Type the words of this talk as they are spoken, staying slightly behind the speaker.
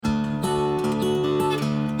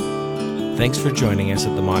Thanks for joining us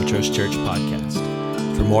at the Montrose Church Podcast.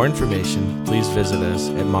 For more information, please visit us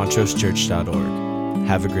at montrosechurch.org.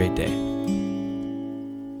 Have a great day.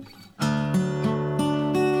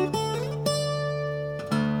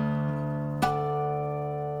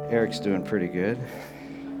 Eric's doing pretty good.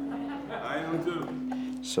 I am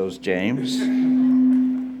too. So's James.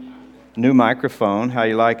 New microphone. How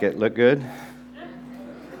you like it? Look good?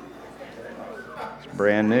 It's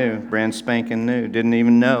brand new. Brand spanking new. Didn't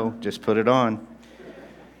even know. Just put it on.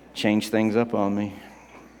 Changed things up on me.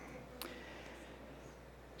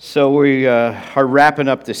 So we are wrapping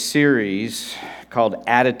up the series called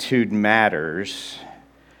Attitude Matters.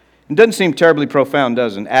 It doesn't seem terribly profound,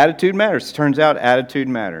 does it? Attitude matters. Turns out attitude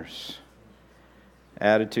matters.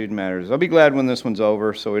 Attitude matters. I'll be glad when this one's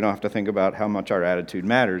over so we don't have to think about how much our attitude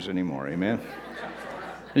matters anymore. Amen?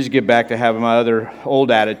 Just get back to having my other old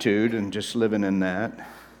attitude and just living in that.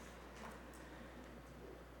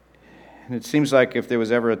 And it seems like if there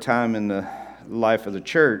was ever a time in the life of the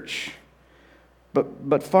church,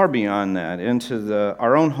 but far beyond that, into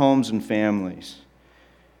our own homes and families,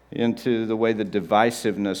 into the way the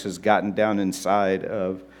divisiveness has gotten down inside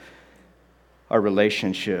of our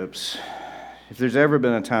relationships. If there's ever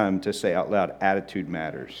been a time to say out loud, attitude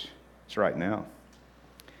matters, it's right now.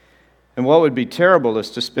 And what would be terrible is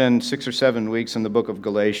to spend 6 or 7 weeks in the book of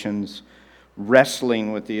Galatians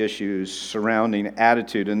wrestling with the issues surrounding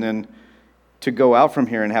attitude and then to go out from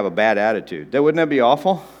here and have a bad attitude. Wouldn't that be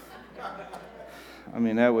awful? I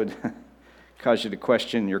mean, that would cause you to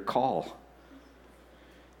question your call.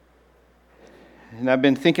 And I've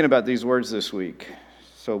been thinking about these words this week,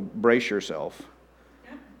 so brace yourself.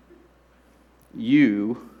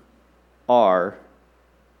 You are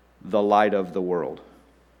the light of the world.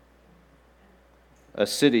 A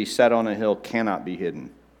city set on a hill cannot be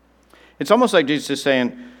hidden. It's almost like Jesus is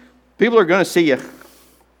saying, people are going to see you.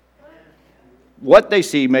 What they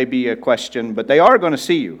see may be a question, but they are going to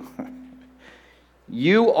see you.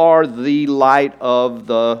 You are the light of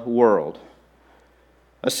the world.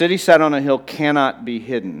 A city set on a hill cannot be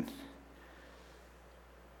hidden.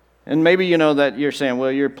 And maybe you know that you're saying,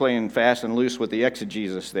 well, you're playing fast and loose with the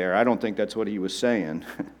exegesis there. I don't think that's what he was saying.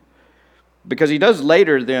 Because he does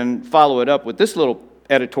later then follow it up with this little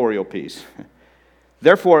editorial piece.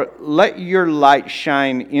 Therefore, let your light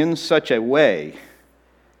shine in such a way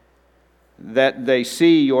that they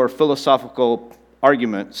see your philosophical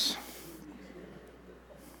arguments.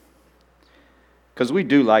 Because we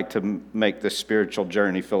do like to make this spiritual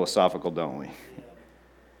journey philosophical, don't we?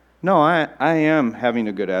 No, I am having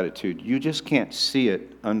a good attitude. You just can't see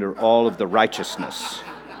it under all of the righteousness.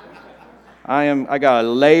 I got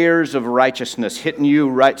layers of righteousness hitting you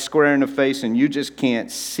right square in the face, and you just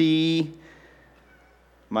can't see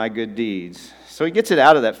my good deeds. So he gets it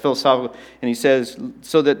out of that philosophical, and he says,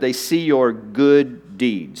 so that they see your good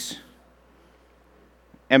deeds.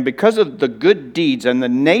 And because of the good deeds and the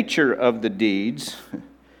nature of the deeds,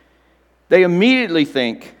 they immediately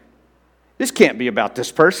think, this can't be about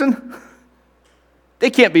this person. They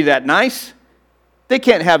can't be that nice. They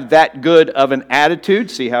can't have that good of an attitude.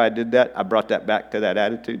 See how I did that? I brought that back to that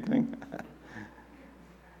attitude thing.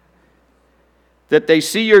 That they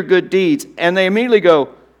see your good deeds, and they immediately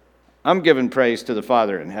go, I'm giving praise to the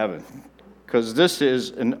Father in heaven. Because this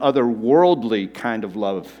is an otherworldly kind of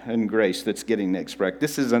love and grace that's getting expressed.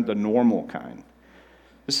 This isn't the normal kind.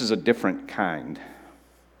 This is a different kind.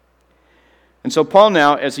 And so Paul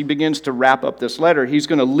now, as he begins to wrap up this letter, he's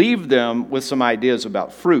going to leave them with some ideas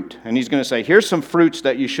about fruit. And he's going to say, here's some fruits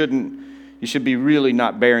that you should be really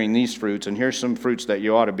not bearing these fruits, and here's some fruits that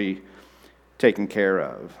you ought to be taking care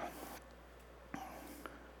of.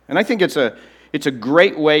 And I think it's a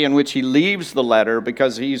great way in which he leaves the letter,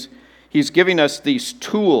 because he's giving us these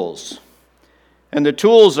tools. And the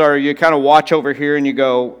tools are, you kind of watch over here and you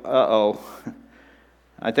go, uh-oh.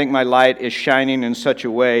 I think my light is shining in such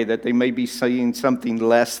a way that they may be seeing something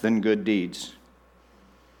less than good deeds.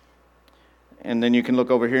 And then you can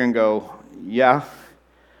look over here and go, yeah,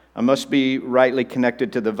 I must be rightly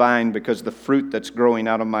connected to the vine because the fruit that's growing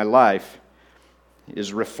out of my life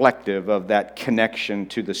is reflective of that connection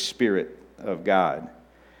to the Spirit of God.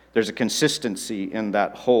 There's a consistency in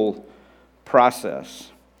that whole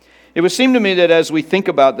process. It would seem to me that as we think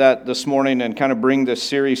about that this morning and kind of bring this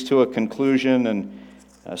series to a conclusion and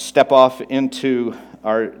step off into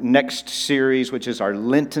our next series, which is our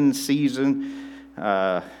Lenten season.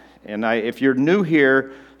 If you're new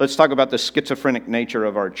here, let's talk about the schizophrenic nature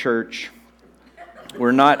of our church.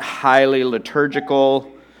 We're not highly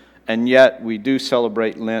liturgical, and yet we do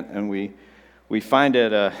celebrate Lent, and we find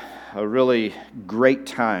it a really great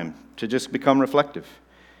time to just become reflective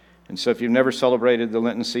And so if you've never celebrated the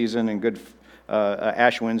Lenten season and Good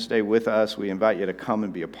Ash Wednesday with us, we invite you to come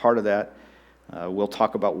and be a part of that. We'll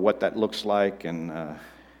talk about what that looks like. And the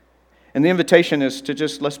invitation is to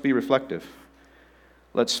just, let's be reflective.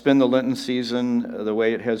 Let's spend the Lenten season the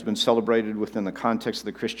way it has been celebrated within the context of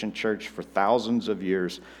the Christian church for thousands of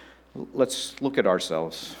years. Let's look at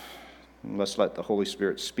ourselves. And let's let the Holy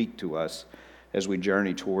Spirit speak to us as we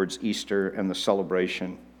journey towards Easter and the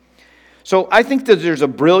celebration. So I think that there's a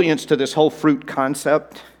brilliance to this whole fruit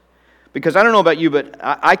concept, because I don't know about you, but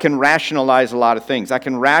I can rationalize a lot of things. I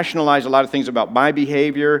can rationalize a lot of things about my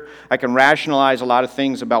behavior. I can rationalize a lot of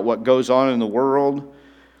things about what goes on in the world.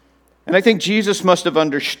 And I think Jesus must have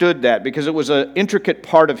understood that, because it was an intricate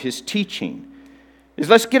part of his teaching. Is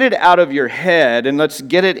let's get it out of your head and let's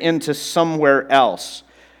get it into somewhere else.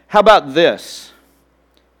 How about this?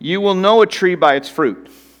 You will know a tree by its fruit.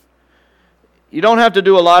 You don't have to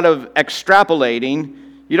do a lot of extrapolating.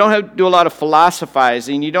 You don't have to do a lot of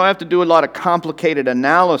philosophizing. You don't have to do a lot of complicated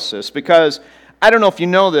analysis, because I don't know if you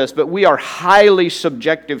know this, but we are highly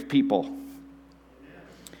subjective people.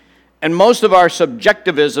 And most of our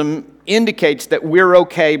subjectivism indicates that we're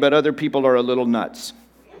okay, but other people are a little nuts.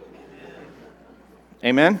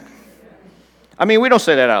 Amen? I mean, we don't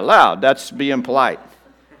say that out loud. That's being polite.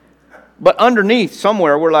 But underneath,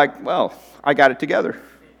 somewhere, we're like, well, I got it together.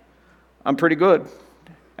 I'm pretty good.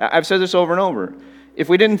 I've said this over and over. If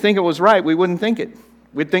we didn't think it was right, we wouldn't think it.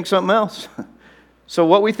 We'd think something else. So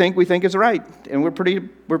what we think is right, and we're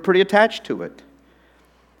pretty attached to it.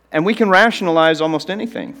 And we can rationalize almost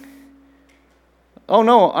anything. Oh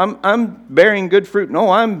no, I'm bearing good fruit.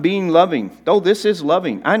 No, I'm being loving. Oh, this is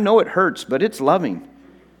loving. I know it hurts, but it's loving.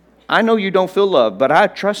 I know you don't feel love,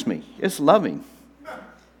 but trust me, it's loving.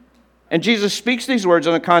 And Jesus speaks these words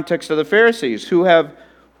in the context of the Pharisees, who have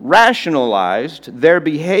rationalized their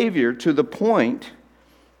behavior to the point,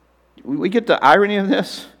 we get the irony of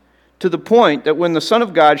this, to the point that when the Son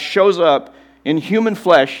of God shows up in human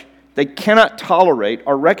flesh, they cannot tolerate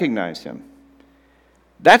or recognize him.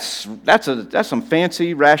 That's some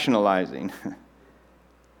fancy rationalizing.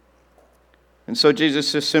 And so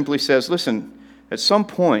Jesus just simply says, listen, at some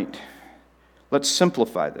point, let's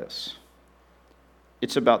simplify this.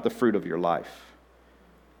 It's about the fruit of your life.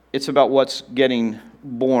 It's about what's getting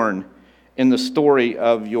born in the story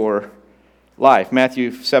of your life.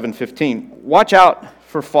 Matthew 7:15. Watch out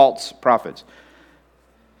for false prophets.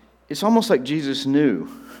 It's almost like Jesus knew.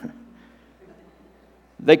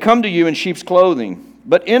 They come to you in sheep's clothing,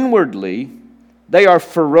 but inwardly they are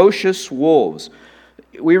ferocious wolves.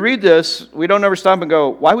 We read this, we don't ever stop and go,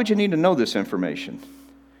 why would you need to know this information?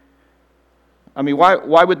 I mean, why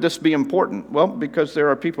would this be important? Well, because there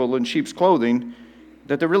are people in sheep's clothing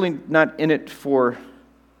that they're really not in it for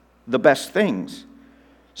the best things.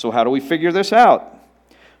 So how do we figure this out?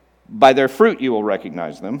 By their fruit you will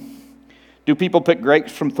recognize them. Do people pick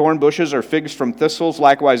grapes from thorn bushes or figs from thistles?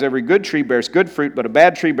 Likewise, every good tree bears good fruit, but a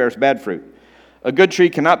bad tree bears bad fruit. A good tree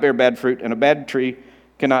cannot bear bad fruit, and a bad tree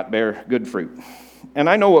cannot bear good fruit. And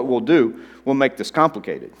I know what we'll do. We'll make this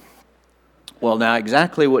complicated. Well, now,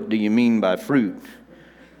 exactly what do you mean by fruit?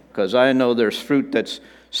 Because I know there's fruit that's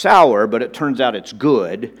sour, but it turns out it's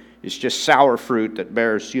good. It's just sour fruit that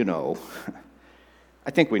bears,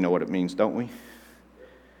 I think we know what it means, don't we?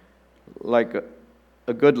 Like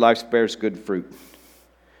a good life bears good fruit.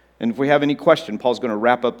 And if we have any question, Paul's going to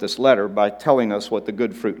wrap up this letter by telling us what the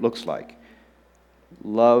good fruit looks like.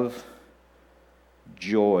 Love,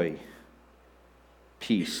 joy,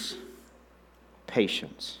 peace,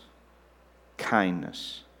 patience,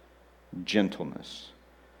 kindness, gentleness,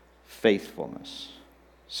 faithfulness,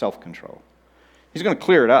 self-control. He's going to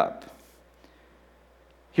clear it up.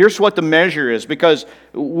 Here's what the measure is, because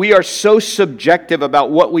we are so subjective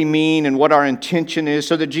about what we mean and what our intention is,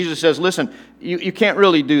 so that Jesus says, listen, you can't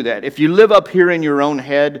really do that. If you live up here in your own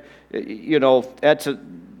head,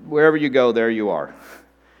 wherever you go, there you are.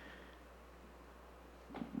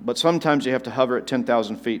 But sometimes you have to hover at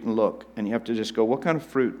 10,000 feet and look, and you have to just go, what kind of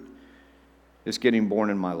fruit is getting born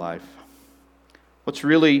in my life? What's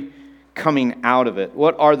really coming out of it?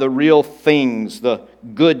 What are the real things, the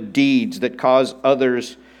good deeds that cause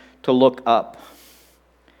others to look up?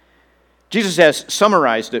 Jesus has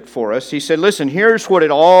summarized it for us. He said, listen, here's what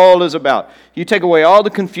it all is about. You take away all the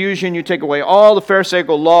confusion, you take away all the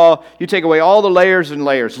Pharisaical law, you take away all the layers and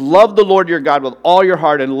layers. Love the Lord your God with all your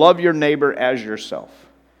heart and love your neighbor as yourself.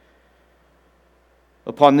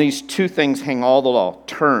 Upon these two things hang all the law,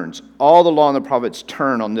 turns. All the law and the prophets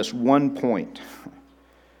turn on this one point.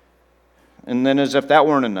 And then as if that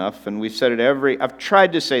weren't enough, and we've said it I've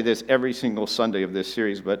tried to say this every single Sunday of this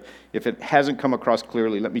series, but if it hasn't come across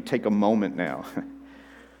clearly, let me take a moment now.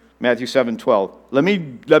 Matthew 7:12. Let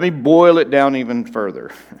me boil it down even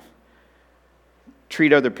further.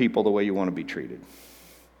 Treat other people the way you want to be treated.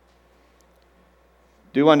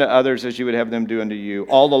 Do unto others as you would have them do unto you.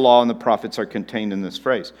 All the law and the prophets are contained in this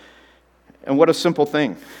phrase. And what a simple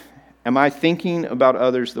thing. Am I thinking about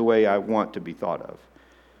others the way I want to be thought of?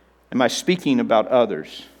 Am I speaking about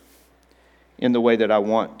others in the way that I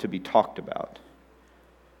want to be talked about?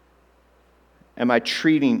 Am I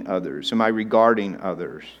treating others? Am I regarding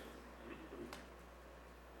others?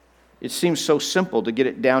 It seems so simple to get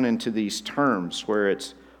it down into these terms where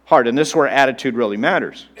it's hard. And this is where attitude really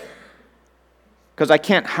matters. Because I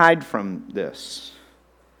can't hide from this.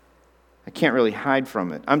 I can't really hide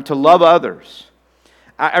from it. I'm to love others.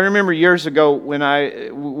 I remember years ago when I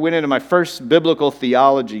went into my first biblical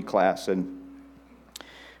theology class, and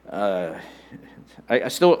I'm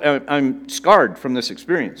scarred from this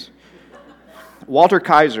experience. Walter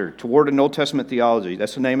Kaiser, Toward an Old Testament Theology.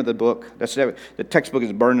 That's the name of the book. The textbook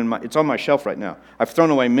is burned it's on my shelf right now. I've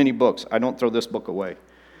thrown away many books. I don't throw this book away.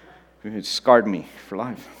 It scarred me for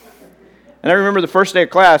life. And I remember the first day of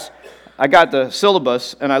class, I got the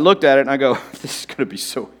syllabus, and I looked at it, and I go,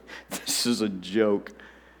 this is a joke.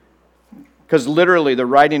 Because literally, the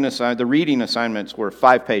reading assignments were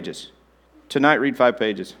 5 pages. Tonight, read 5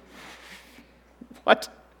 pages. What?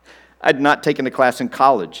 I'd not taken a class in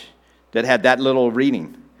college that had that little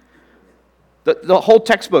reading. The whole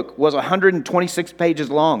textbook was 126 pages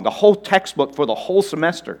long. The whole textbook for the whole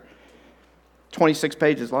semester. 126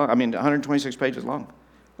 pages long. I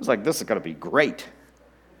was like, this is going to be great.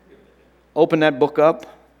 Opened that book up,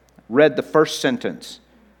 read the first sentence,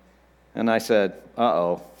 and I said,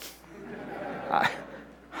 uh-oh.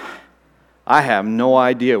 I have no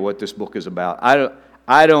idea what this book is about.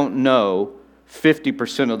 I don't know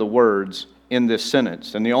 50% of the words in this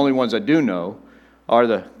sentence, and the only ones I do know are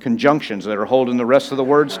the conjunctions that are holding the rest of the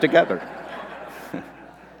words together.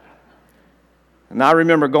 And I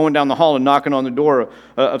remember going down the hall and knocking on the door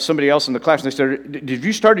of somebody else in the class, and they said, did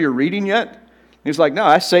you start your reading yet? He's like, no,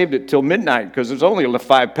 I saved it till midnight because there's only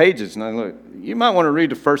 5 pages. And I look, you might want to read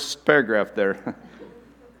the first paragraph there.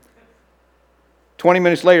 20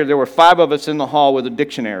 minutes later, there were 5 of us in the hall with a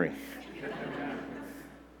dictionary.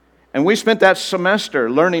 And we spent that semester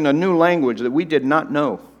learning a new language that we did not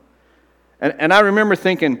know. And I remember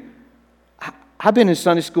thinking, I've been in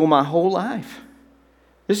Sunday school my whole life.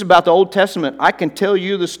 This is about the Old Testament. I can tell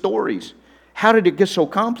you the stories. How did it get so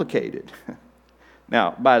complicated?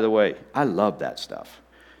 Now, by the way, I love that stuff,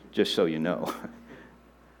 just so you know.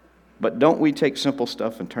 But don't we take simple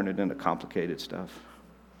stuff and turn it into complicated stuff?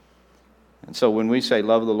 And so when we say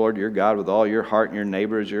love the Lord your God with all your heart and your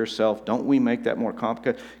neighbor as yourself, don't we make that more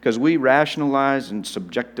complicated? Because we rationalize and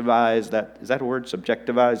subjectivize that, is that a word?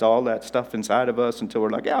 Subjectivize all that stuff inside of us until we're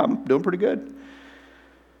like, yeah, I'm doing pretty good.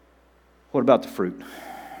 What about the fruit?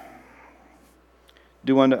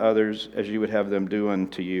 Do unto others as you would have them do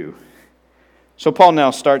unto you. So Paul now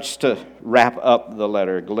starts to wrap up the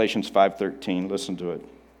letter, Galatians 5:13. Listen to it.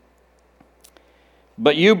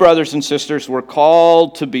 But you, brothers and sisters, were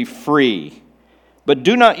called to be free. But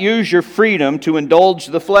do not use your freedom to indulge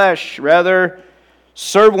the flesh. Rather,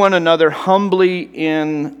 serve one another humbly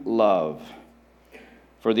in love.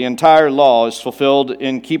 For the entire law is fulfilled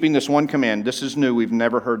in keeping this one command. This is new. We've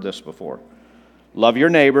never heard this before. Love your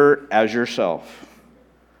neighbor as yourself.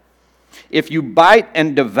 If you bite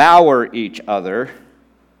and devour each other,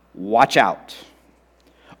 watch out,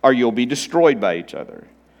 or you'll be destroyed by each other.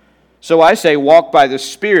 So I say, walk by the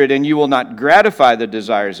Spirit, and you will not gratify the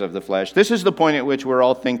desires of the flesh. This is the point at which we're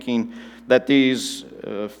all thinking that these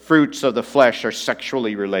fruits of the flesh are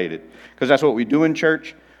sexually related. Because that's what we do in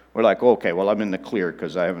church. We're like, okay, well, I'm in the clear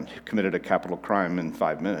because I haven't committed a capital crime in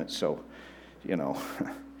 5 minutes. So,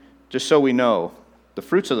 just so we know, the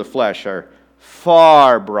fruits of the flesh are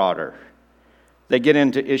far broader. They get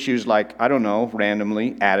into issues like, I don't know,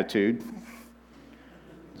 randomly, attitude,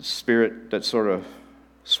 the spirit that sort of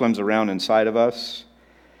swims around inside of us.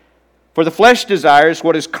 For the flesh desires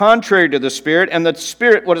what is contrary to the Spirit, and the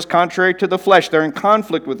Spirit what is contrary to the flesh. They're in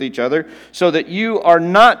conflict with each other, so that you are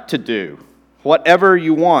not to do whatever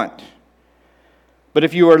you want. But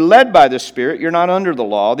if you are led by the Spirit, you're not under the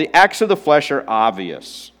law. The acts of the flesh are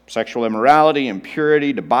obvious: sexual immorality,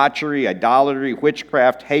 impurity, debauchery, idolatry,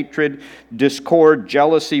 witchcraft, hatred, discord,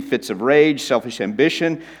 jealousy, fits of rage, selfish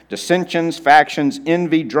ambition, dissensions, factions,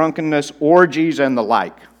 envy, drunkenness, orgies, and the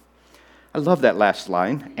like. I love that last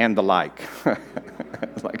line, and the like.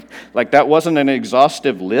 like that wasn't an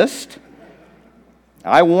exhaustive list.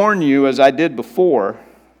 I warn you, as I did before,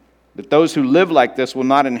 that those who live like this will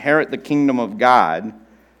not inherit the kingdom of God.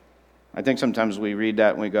 I think sometimes we read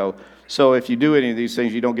that and we go, So if you do any of these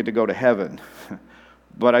things, you don't get to go to heaven.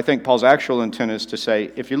 But I think Paul's actual intent is to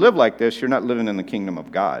say, if you live like this, you're not living in the kingdom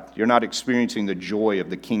of God. You're not experiencing the joy of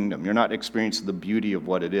the kingdom. You're not experiencing the beauty of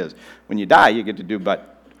what it is. When you die, you get to do,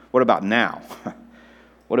 but what about now?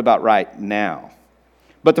 What about right now?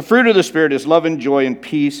 But the fruit of the Spirit is love and joy and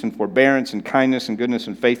peace and forbearance and kindness and goodness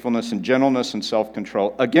and faithfulness and gentleness and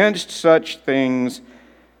self-control. Against such things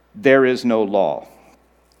there is no law.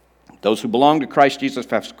 Those who belong to Christ Jesus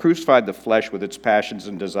have crucified the flesh with its passions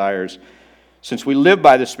and desires. Since we live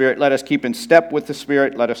by the Spirit, let us keep in step with the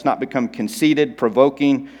Spirit. Let us not become conceited,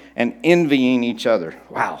 provoking, and envying each other.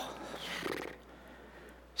 Wow.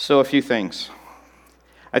 So a few things.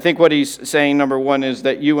 I think what he's saying, number one, is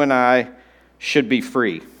that you and I should be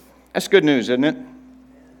free. That's good news, isn't it?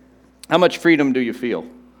 How much freedom do you feel?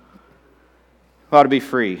 Ought to be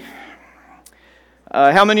free.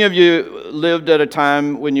 How many of you lived at a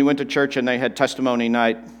time when you went to church and they had testimony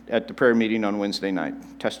night at the prayer meeting on Wednesday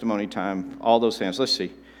night? Testimony time, all those things. Let's see.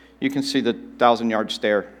 You can see the 1,000-yard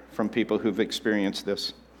stare from people who've experienced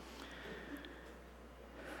this.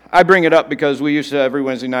 I bring it up because we used to, every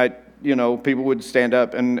Wednesday night, people would stand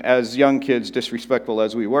up, and as young kids, disrespectful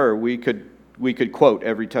as we were, we could quote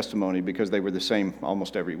every testimony because they were the same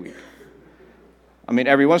almost every week. I mean,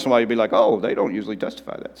 every once in a while you'd be like, oh, they don't usually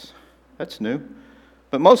testify. That's new.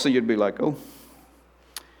 But mostly you'd be like, oh,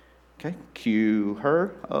 okay, cue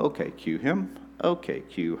her, okay, cue him, okay,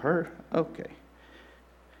 cue her, okay.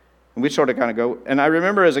 And we sort of kind of go, and I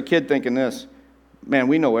remember as a kid thinking this, man,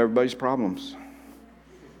 we know everybody's problems.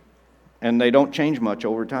 And they don't change much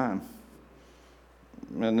over time.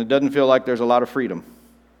 And it doesn't feel like there's a lot of freedom.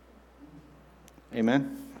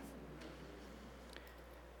 Amen?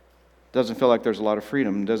 Doesn't feel like there's a lot of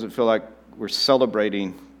freedom. It doesn't feel like we're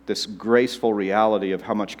celebrating this graceful reality of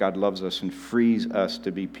how much God loves us and frees us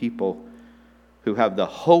to be people who have the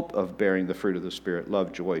hope of bearing the fruit of the Spirit: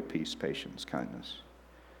 love, joy, peace, patience, kindness.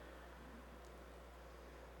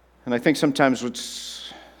 And I think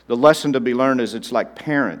sometimes the lesson to be learned is it's like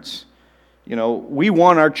parents. We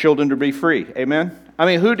want our children to be free. Amen? I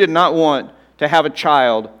mean, who did not want to have a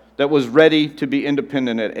child that was ready to be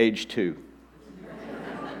independent at age 2?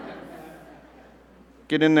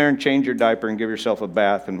 Get in there and change your diaper and give yourself a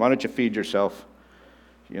bath, and why don't you feed yourself,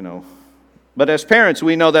 But as parents,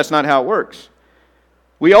 we know that's not how it works.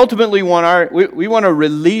 We ultimately want we want to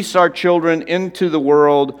release our children into the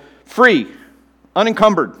world free,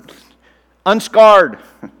 unencumbered, unscarred,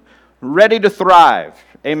 ready to thrive.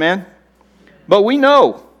 Amen? But we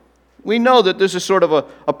know that this is sort of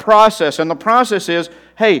a process, and the process is,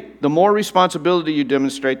 hey, the more responsibility you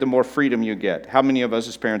demonstrate, the more freedom you get. How many of us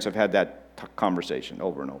as parents have had that conversation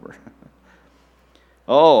over and over?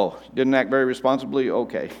 Oh, didn't act very responsibly?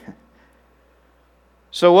 Okay.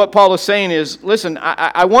 So what Paul is saying is, listen,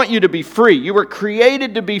 I want you to be free. You were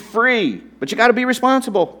created to be free, but you got to be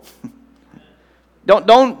responsible.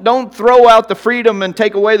 Don't throw out the freedom and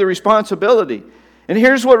take away the responsibility. And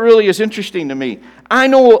here's what really is interesting to me. I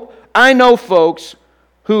know folks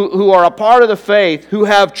who are a part of the faith who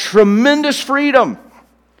have tremendous freedom,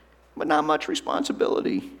 but not much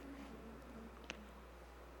responsibility.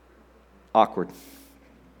 Awkward.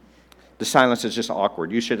 The silence is just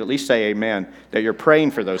awkward. You should at least say amen, that you're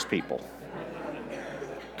praying for those people.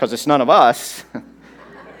 Because it's none of us.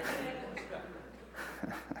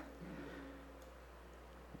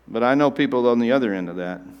 But I know people on the other end of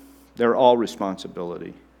that. They're all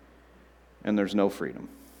responsibility. And there's no freedom.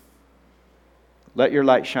 Let your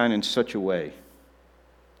light shine in such a way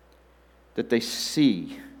that they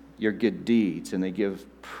see your good deeds and they give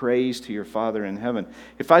praise to your Father in heaven.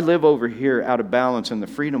 If I live over here out of balance in the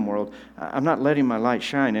freedom world, I'm not letting my light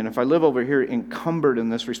shine. And if I live over here encumbered in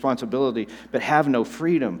this responsibility but have no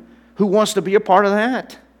freedom, who wants to be a part of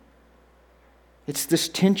that? It's this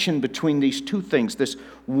tension between these two things, this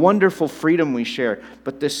wonderful freedom we share,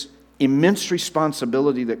 but this immense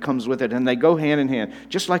responsibility that comes with it, and they go hand in hand.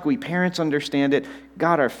 Just like we parents understand it,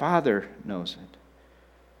 God our Father knows it.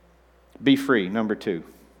 Be free, number 2.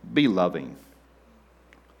 Be loving.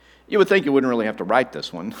 You would think you wouldn't really have to write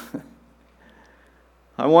this one.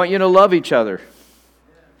 I want you to love each other.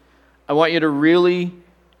 I want you to really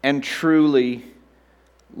and truly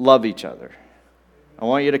love each other. I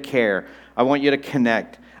want you to care. I want you to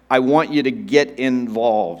connect. I want you to get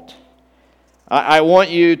involved. I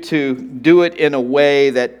want you to do it in a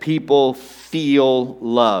way that people feel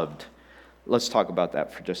loved. Let's talk about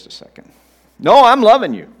that for just a second. No, I'm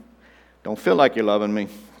loving you. Don't feel like you're loving me.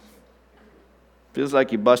 Feels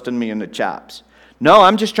like you're busting me in the chops. No,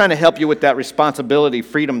 I'm just trying to help you with that responsibility,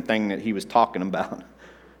 freedom thing that he was talking about.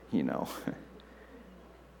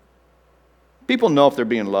 Be People know if they're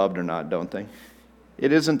being loved or not, don't they?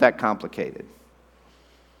 It isn't that complicated.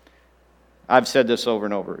 I've said this over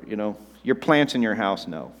and over, your plants in your house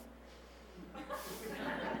know.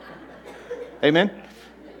 Amen?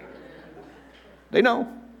 They know.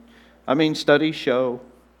 Studies show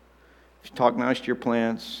if you talk nice to your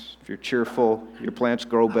plants, if you're cheerful, your plants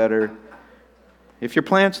grow better. If your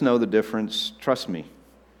plants know the difference, trust me,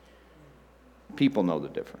 people know the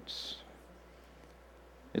difference.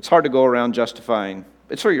 It's hard to go around justifying,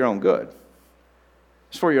 it's for your own good.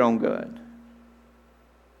 It's for your own good.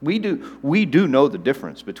 We do know the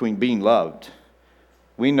difference between being loved.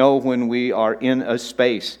 We know when we are in a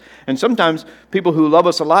space. And sometimes people who love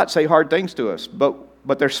us a lot say hard things to us,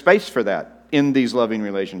 but there's space for that in these loving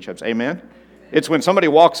relationships. Amen? It's when somebody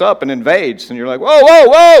walks up and invades and you're like, whoa, whoa,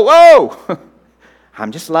 whoa, whoa.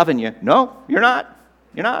 I'm just loving you. No, you're not.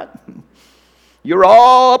 You're not. You're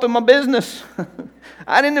all up in my business.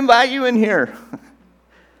 I didn't invite you in here.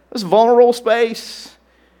 This is vulnerable space.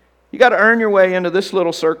 You got to earn your way into this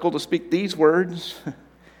little circle to speak these words.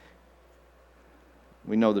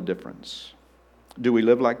 We know the difference. Do we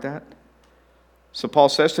live like that? So Paul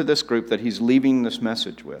says to this group that he's leaving this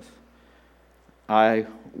message with, I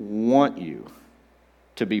want you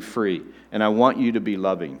to be free, and I want you to be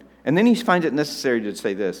loving. And then he finds it necessary to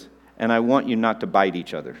say this, and I want you not to bite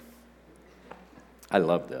each other. I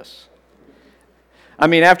love this.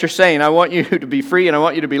 After saying, I want you to be free and I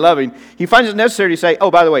want you to be loving, he finds it necessary to say, oh,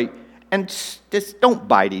 by the way, and just don't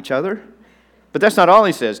bite each other. But that's not all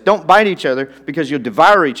he says. Don't bite each other because you'll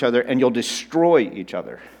devour each other and you'll destroy each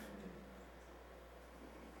other.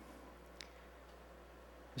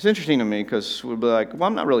 It's interesting to me because we'll be like, well,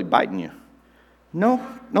 I'm not really biting you. No,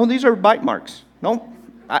 these are bite marks. No,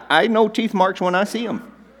 I know teeth marks when I see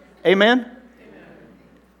them. Amen?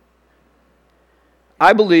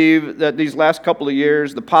 I believe that these last couple of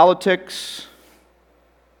years, the politics,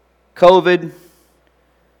 COVID,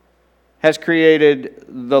 has created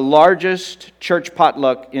the largest church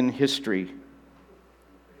potluck in history.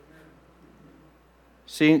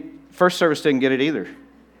 See, first service didn't get it either.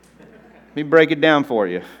 Let me break it down for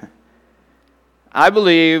you. I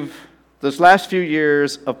believe this last few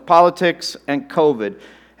years of politics and COVID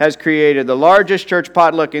has created the largest church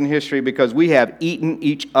potluck in history because we have eaten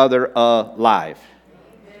each other alive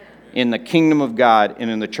in the kingdom of God and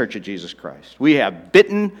in the church of Jesus Christ. We have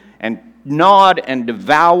bitten and gnawed and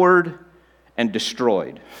devoured and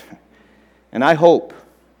destroyed. And I hope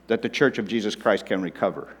that the church of Jesus Christ can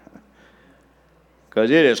recover.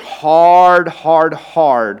 Because it is hard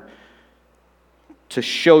to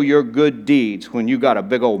show your good deeds when you got a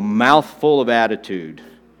big old mouthful of attitude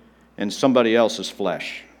and somebody else's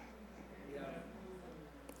flesh.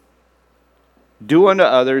 Do unto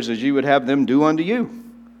others as you would have them do unto you.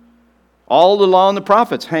 All the law and the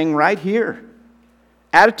prophets hang right here.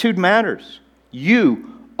 Attitude matters.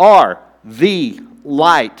 You are the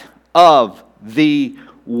light of the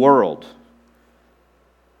world.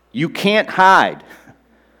 You can't hide.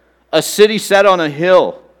 A city set on a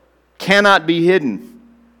hill cannot be hidden.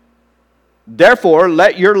 Therefore,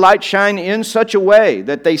 let your light shine in such a way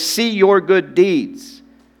that they see your good deeds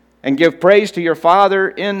and give praise to your Father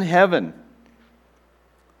in heaven.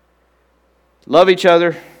 Love each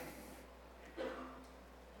other.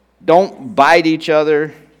 Don't bite each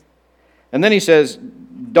other. And then he says,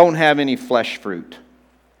 don't have any flesh fruit.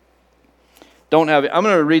 I'm going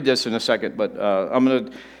to read this in a second, but I'm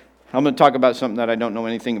going to talk about something that I don't know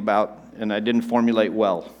anything about and I didn't formulate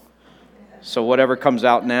well. So whatever comes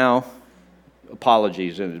out now,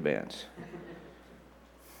 apologies in advance.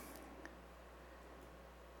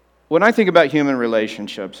 When I think about human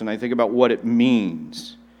relationships and I think about what it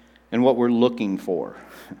means and what we're looking for,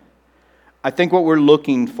 I think what we're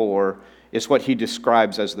looking for is what he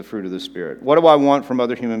describes as the fruit of the Spirit. What do I want from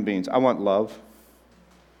other human beings? I want love.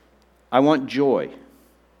 I want joy.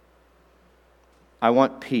 I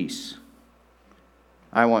want peace.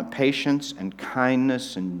 I want patience and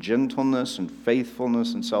kindness and gentleness and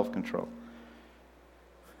faithfulness and self-control.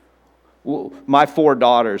 My 4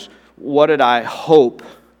 daughters, what did I hope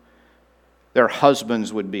their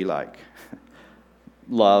husbands would be like?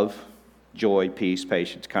 Love, joy, peace,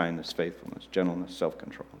 patience, kindness, faithfulness, gentleness,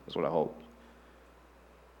 self-control. That's what I hoped.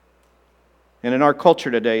 And in our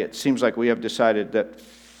culture today, it seems like we have decided that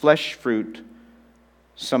flesh fruit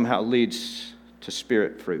somehow leads to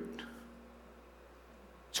spirit fruit.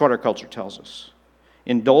 That's what our culture tells us.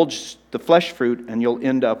 Indulge the flesh fruit and you'll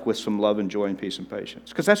end up with some love and joy and peace and patience.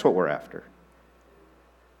 Because that's what we're after.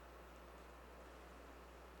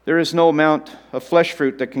 There is no amount of flesh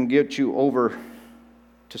fruit that can get you over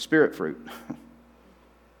to spirit fruit.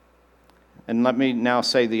 And let me now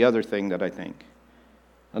say the other thing that I think.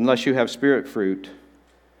 Unless you have spirit fruit,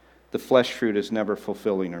 the flesh fruit is never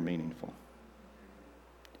fulfilling or meaningful.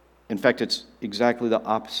 In fact, it's exactly the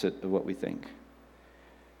opposite of what we think.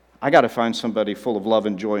 I got to find somebody full of love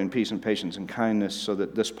and joy and peace and patience and kindness so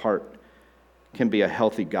that this part can be a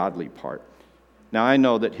healthy, godly part. Now, I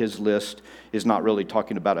know that his list is not really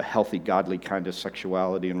talking about a healthy, godly kind of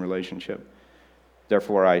sexuality and relationship.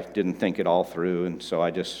 Therefore, I didn't think it all through,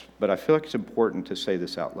 but I feel like it's important to say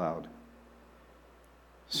this out loud.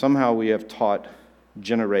 Somehow we have taught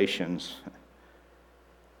generations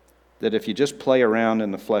that if you just play around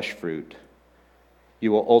in the flesh fruit,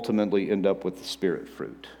 you will ultimately end up with the spirit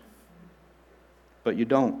fruit. But you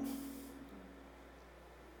don't.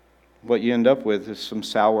 What you end up with is some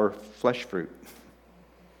sour flesh fruit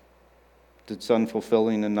that's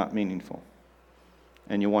unfulfilling and not meaningful.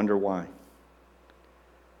 And you wonder why.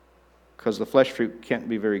 Because the flesh fruit can't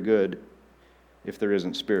be very good if there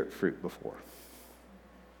isn't spirit fruit before.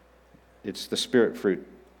 It's the spirit fruit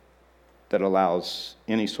that allows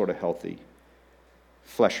any sort of healthy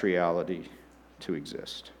flesh reality to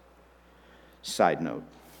exist. Side note.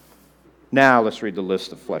 Now let's read the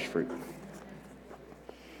list of flesh fruit.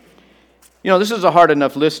 You know, this is a hard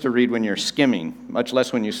enough list to read when you're skimming, much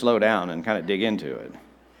less when you slow down and kind of dig into it.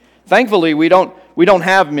 Thankfully, we don't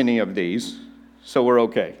have many of these, so we're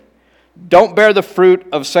okay. Don't bear the fruit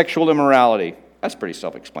of sexual immorality. That's pretty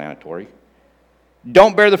self-explanatory.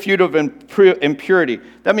 Don't bear the fruit of impurity.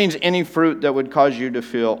 That means any fruit that would cause you to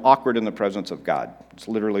feel awkward in the presence of God. It's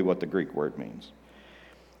literally what the Greek word means.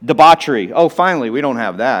 Debauchery. Oh, finally, we don't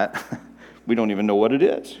have that. We don't even know what it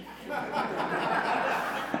is.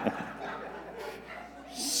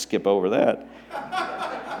 Skip over that.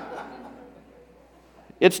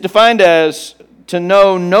 It's defined as to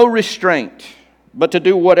know no restraint, but to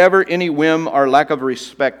do whatever any whim or lack of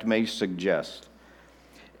respect may suggest.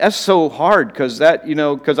 That's so hard because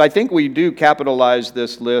I think we do capitalize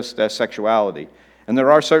this list as sexuality. And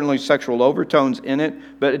there are certainly sexual overtones in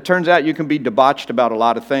it, but it turns out you can be debauched about a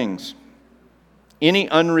lot of things. Any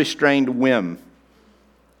unrestrained whim.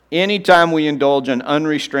 Anytime we indulge in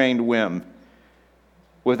unrestrained whim,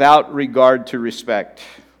 without regard to respect,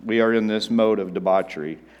 we are in this mode of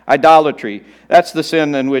debauchery. Idolatry, that's the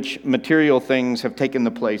sin in which material things have taken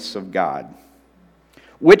the place of God.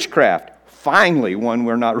 Witchcraft, finally one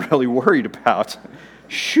we're not really worried about.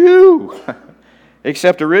 Shoo!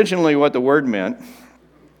 Except originally what the word meant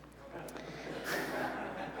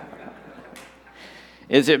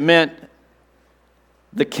is it meant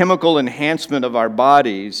the chemical enhancement of our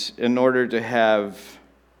bodies in order to have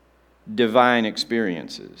divine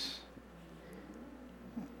experiences.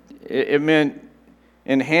 It meant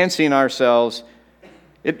enhancing ourselves.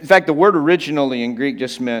 In fact, the word originally in Greek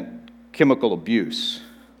just meant chemical abuse.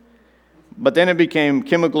 But then it became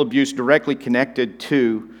chemical abuse directly connected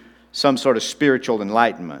to some sort of spiritual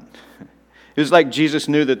enlightenment. It was like Jesus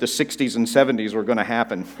knew that the 60s and 70s were going to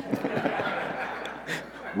happen.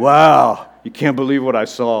 Wow, you can't believe what I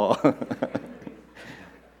saw.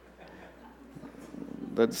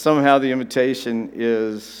 But somehow the invitation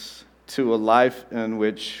is to a life in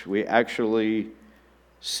which we actually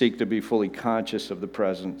seek to be fully conscious of the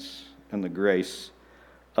presence and the grace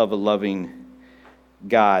of a loving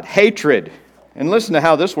God. Hatred. And listen to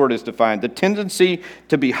how this word is defined. The tendency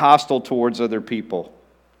to be hostile towards other people.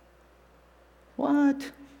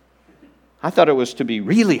 What? I thought it was to be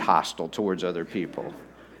really hostile towards other people.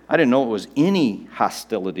 I didn't know it was any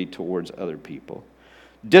hostility towards other people.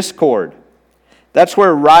 Discord. That's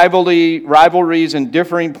where rivalries and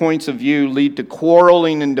differing points of view lead to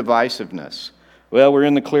quarreling and divisiveness. Well, we're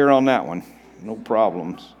in the clear on that one. No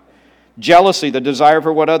problems. Jealousy, the desire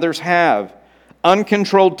for what others have.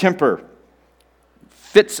 Uncontrolled temper.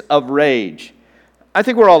 Fits of rage. I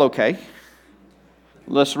think we're all okay.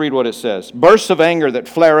 Let's read what it says. Bursts of anger that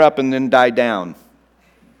flare up and then die down.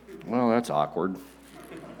 Well, that's awkward.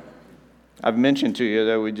 I've mentioned to you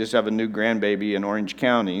that we just have a new grandbaby in Orange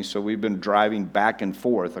County, so we've been driving back and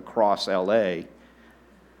forth across L.A.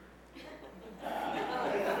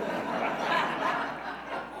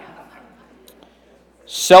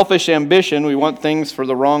 Selfish ambition, we want things for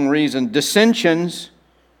the wrong reason. Dissensions,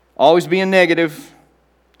 always being negative.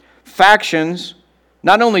 Factions,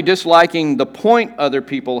 not only disliking the point other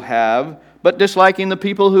people have, but disliking the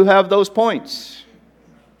people who have those points.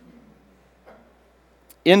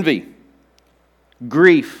 Envy.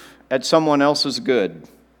 Grief at someone else's good.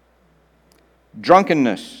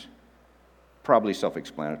 Drunkenness, probably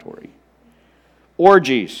self-explanatory.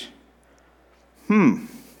 Orgies.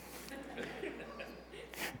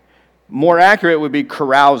 More accurate would be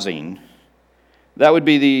carousing. That would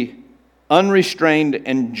be the unrestrained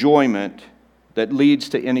enjoyment that leads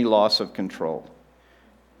to any loss of control.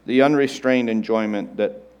 The unrestrained enjoyment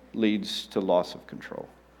that leads to loss of control.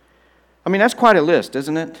 I mean, that's quite a list,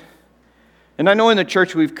 isn't it? And I know in the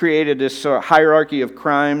church we've created this hierarchy of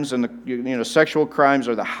crimes, and sexual crimes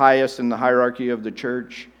are the highest in the hierarchy of the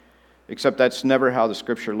church, except that's never how the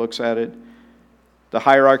Scripture looks at it. The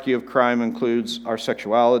hierarchy of crime includes our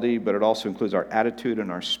sexuality, but it also includes our attitude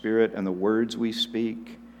and our spirit and the words we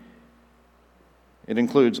speak. It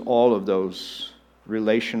includes all of those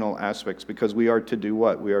relational aspects, because we are to do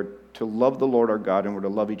what? We are to love the Lord our God, and we're to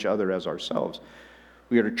love each other as ourselves.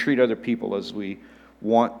 We are to treat other people as we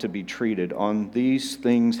want to be treated. On these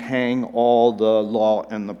things hang all the law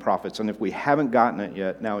and the prophets. And if we haven't gotten it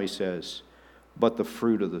yet, now he says, but the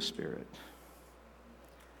fruit of the Spirit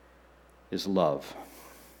is love.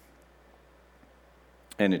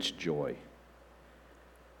 And it's joy.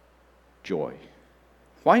 Joy.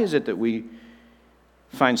 Why is it that we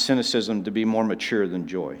find cynicism to be more mature than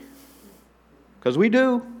joy? Because we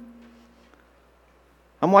do.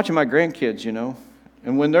 I'm watching my grandkids,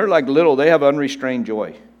 and when they're like little, they have unrestrained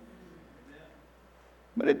joy.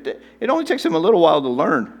 But it only takes them a little while to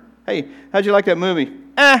learn. Hey, how'd you like that movie?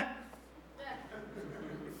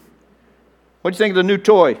 What'd you think of the new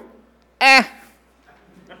toy?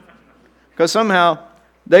 Because somehow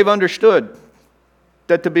they've understood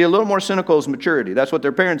that to be a little more cynical is maturity. That's what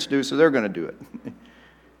their parents do, so they're going to do it.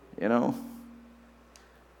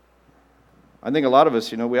 I think a lot of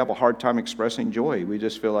us, we have a hard time expressing joy. We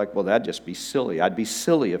just feel like, well, that'd just be silly. I'd be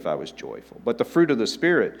silly if I was joyful. But the fruit of the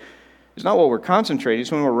Spirit is not what we're concentrating.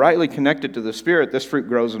 It's when we're rightly connected to the Spirit, this fruit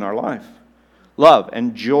grows in our life. Love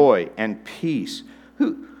and joy and peace.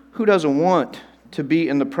 Who doesn't want to be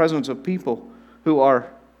in the presence of people who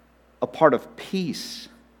are a part of peace?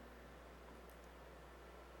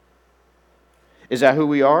 Is that who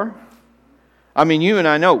we are? I mean, you and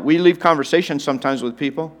I know, we leave conversations sometimes with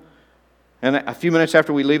people, and a few minutes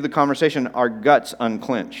after we leave the conversation, our guts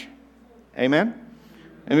unclench. Amen?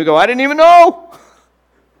 And we go, I didn't even know.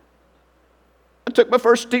 I took my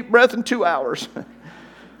first deep breath in 2 hours.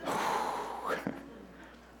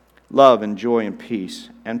 Love and joy and peace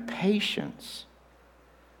and patience.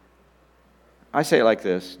 I say it like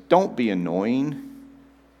this: don't be annoying,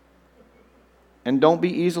 and don't be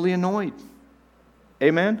easily annoyed.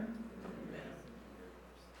 Amen?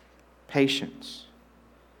 Patience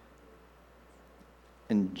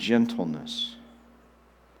and gentleness.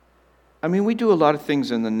 I mean, we do a lot of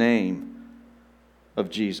things in the name of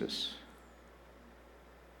Jesus.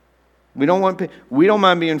 We don't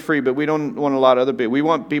mind being free, but we don't want a lot of other people. We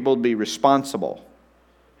want people to be responsible.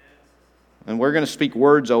 And we're going to speak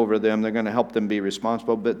words over them. They're going to help them be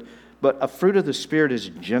responsible. But a fruit of the Spirit is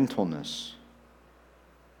gentleness.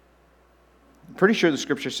 I'm pretty sure the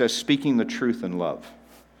Scripture says speaking the truth in love.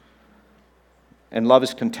 And love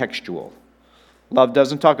is contextual. Love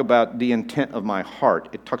doesn't talk about the intent of my heart.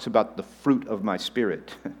 It talks about the fruit of my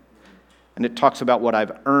spirit. And it talks about what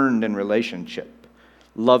I've earned in relationship.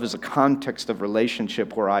 Love is a context of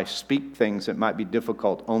relationship where I speak things that might be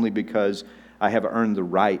difficult only because I have earned the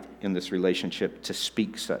right in this relationship to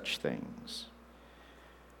speak such things.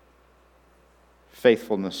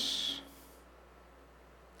 Faithfulness,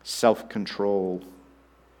 self-control.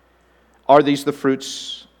 Are these the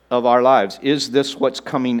fruits of our lives? Is this what's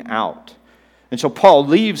coming out? And so Paul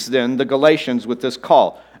leaves then the Galatians with this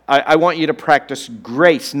call. I want you to practice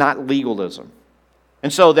grace, not legalism.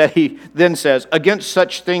 And so that he then says, against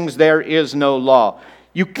such things there is no law.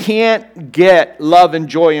 You can't get love and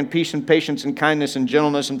joy and peace and patience and kindness and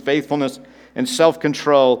gentleness and faithfulness and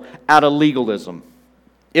self-control out of legalism.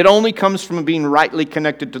 It only comes from being rightly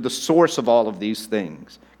connected to the source of all of these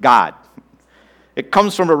things, God. It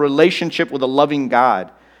comes from a relationship with a loving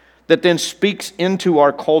God that then speaks into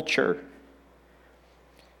our culture.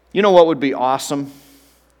 You know what would be awesome?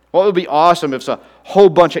 What would be awesome if a whole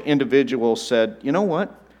bunch of individuals said, you know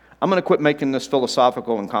what? I'm going to quit making this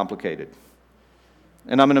philosophical and complicated.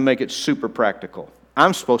 And I'm going to make it super practical.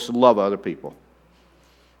 I'm supposed to love other people.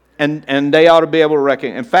 And they ought to be able to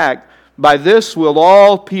recognize. In fact, by this will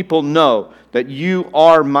all people know that you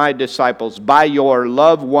are my disciples, by your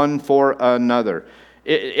love one for another.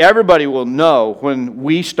 Everybody will know when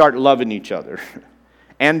we start loving each other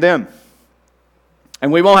and them.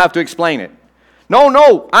 And we won't have to explain it.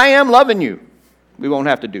 No, I am loving you. We won't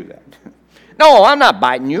have to do that. No, I'm not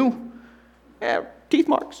biting you. Yeah, teeth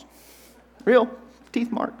marks. Real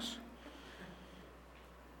teeth marks.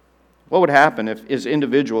 What would happen if, as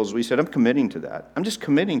individuals, we said, I'm committing to that. I'm just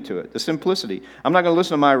committing to it. The simplicity. I'm not going to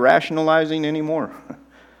listen to my rationalizing anymore.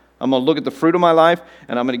 I'm going to look at the fruit of my life,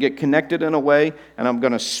 and I'm going to get connected in a way, and I'm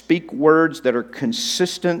going to speak words that are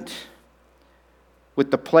consistent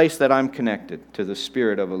with the place that I'm connected to the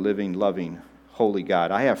Spirit of a living, loving, holy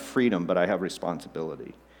God. I have freedom, but I have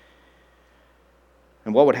responsibility.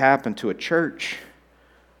 And what would happen to a church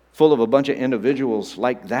full of a bunch of individuals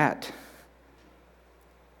like that?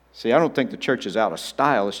 See, I don't think the church is out of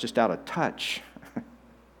style, it's just out of touch.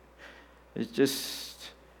 It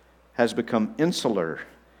just has become insular.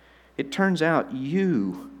 It turns out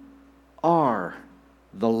you are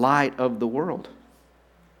the light of the world.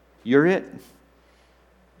 You're it.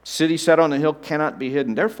 City set on a hill cannot be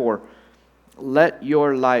hidden. Therefore, let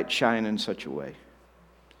your light shine in such a way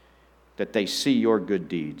that they see your good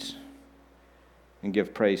deeds and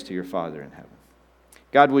give praise to your Father in heaven.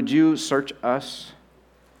 God, would you search us?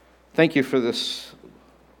 Thank you for this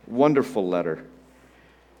wonderful letter,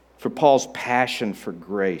 for Paul's passion for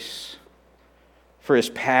grace, for his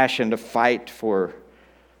passion to fight for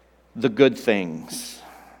the good things,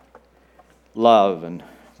 love and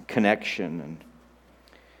connection.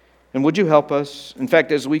 And would you help us? In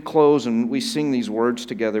fact, as we close and we sing these words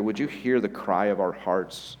together, would you hear the cry of our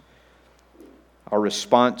hearts, our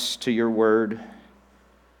response to your word,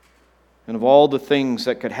 and of all the things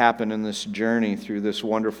that could happen in this journey through this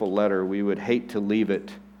wonderful letter, we would hate to leave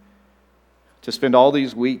it, to spend all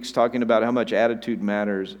these weeks talking about how much attitude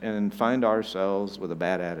matters and find ourselves with a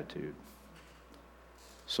bad attitude.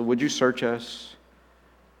 So would you search us?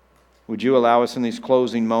 Would you allow us in these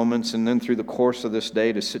closing moments and then through the course of this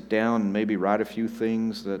day to sit down and maybe write a few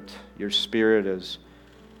things that your Spirit has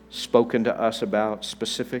spoken to us about,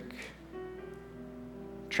 specific,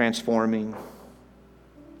 transforming.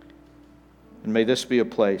 And may this be a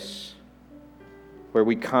place where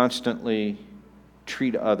we constantly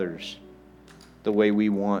treat others the way we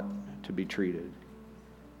want to be treated.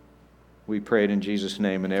 We pray it in Jesus'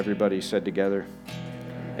 name, and everybody said together,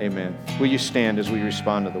 amen. Will you stand as we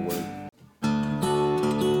respond to the word?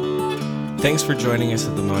 Thanks for joining us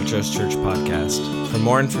at the Montrose Church Podcast. For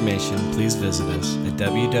more information, please visit us at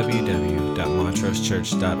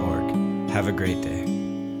www.montrosechurch.org. Have a great day.